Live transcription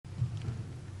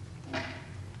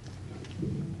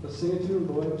Let's sing a tune,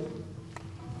 boy.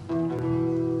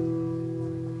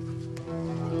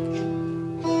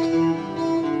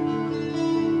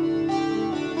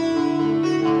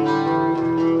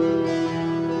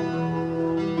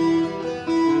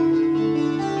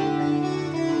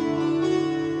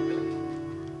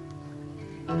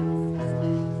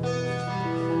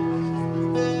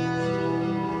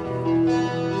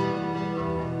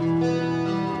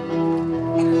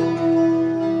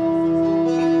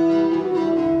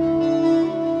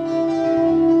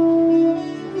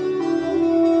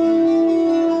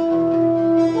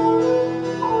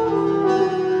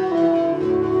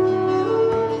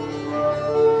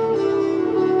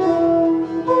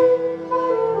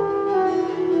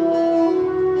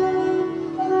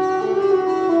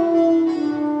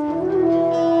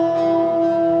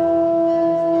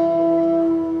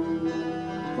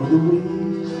 The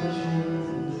waves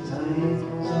rushing, the tide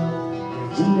comes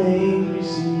out. It's an angry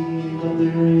sea, but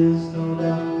there is no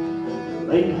doubt. The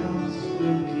lighthouse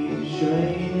will keep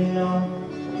shining on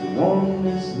the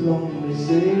warmest, lonely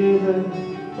sailor.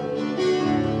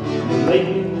 The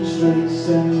lightning strikes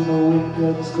and the wind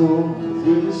cuts cold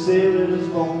through the sailor's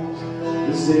bones,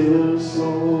 the sailor's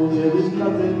soul. Yeah, there's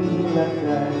nothing left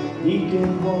that he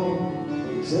can hold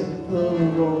except the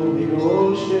rolling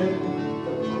ocean.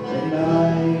 And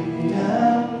I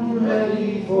am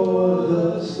ready for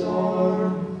the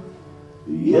storm.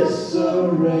 Yes, sir,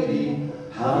 ready.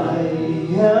 I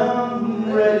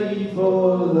am ready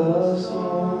for the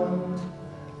storm.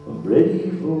 I'm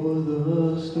ready for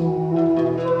the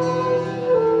storm.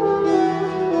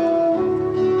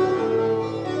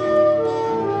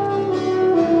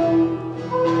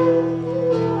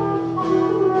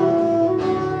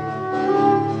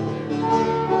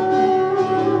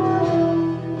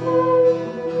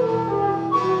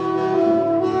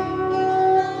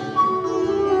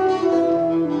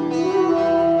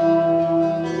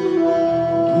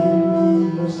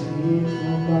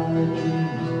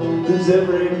 Cause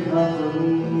every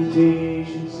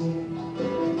confrontation seems to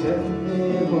tell me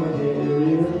what it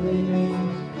really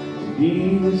means to be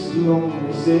this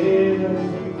lonely sailor.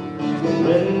 And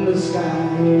when the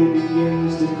sky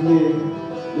begins to clear,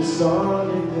 the sun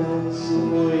it melts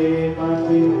away my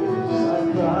fears.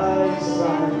 I cry a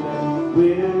silent,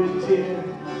 weary tear.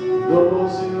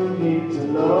 Those who hate to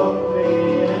love me,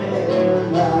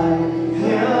 and I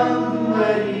am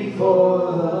ready for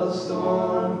the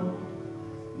storm.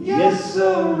 Yes,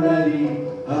 I'm ready.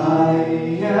 I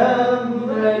am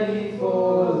ready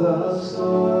for the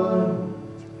storm.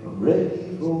 I'm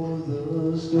ready for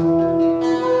the storm.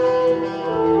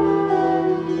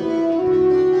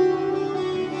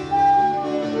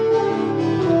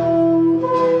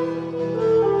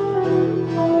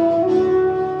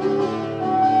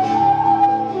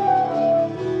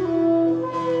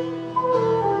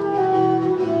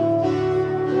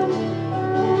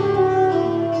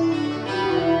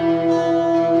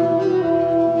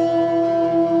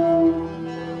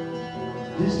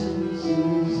 Distance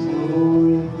is no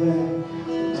regret.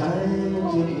 Time will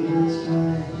take its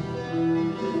time.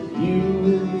 You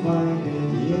will find it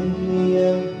in the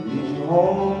end. Reach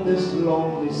home, this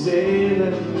lonely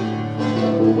sailor.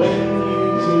 But when you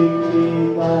take me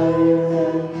by your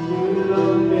hand, you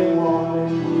love me warm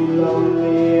and you love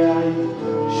me. I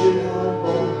should have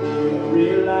only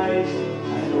realized I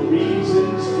had no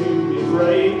reasons to be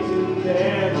frightened,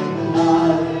 and I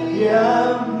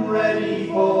am ready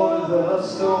for the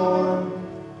storm.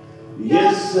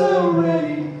 Yes, I'm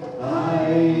ready. I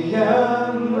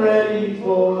am ready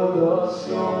for the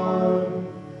storm.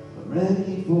 I'm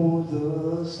ready for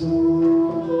the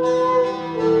storm.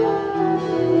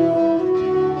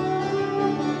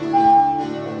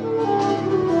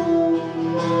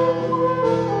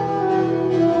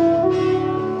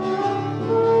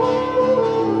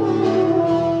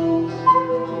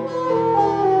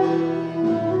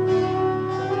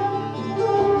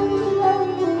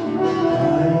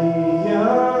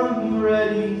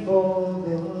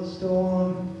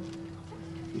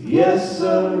 Yes,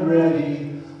 I'm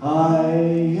ready. I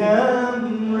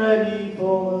am ready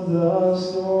for the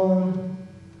storm.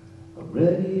 I'm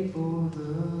ready for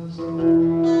the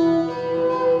storm.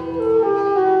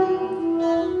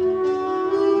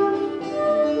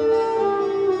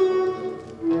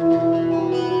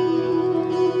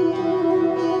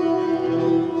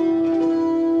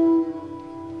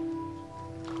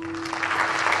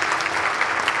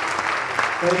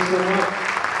 Thanks so much.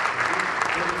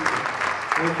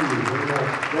 Thank you very much.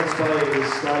 That's by a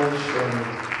Scottish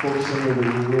folk singer that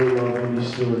we really love, Andy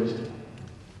Stewart,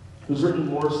 who's written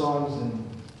more songs than,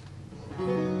 I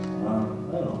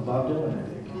don't know, Bob Dylan, I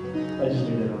think. I just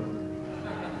made that up.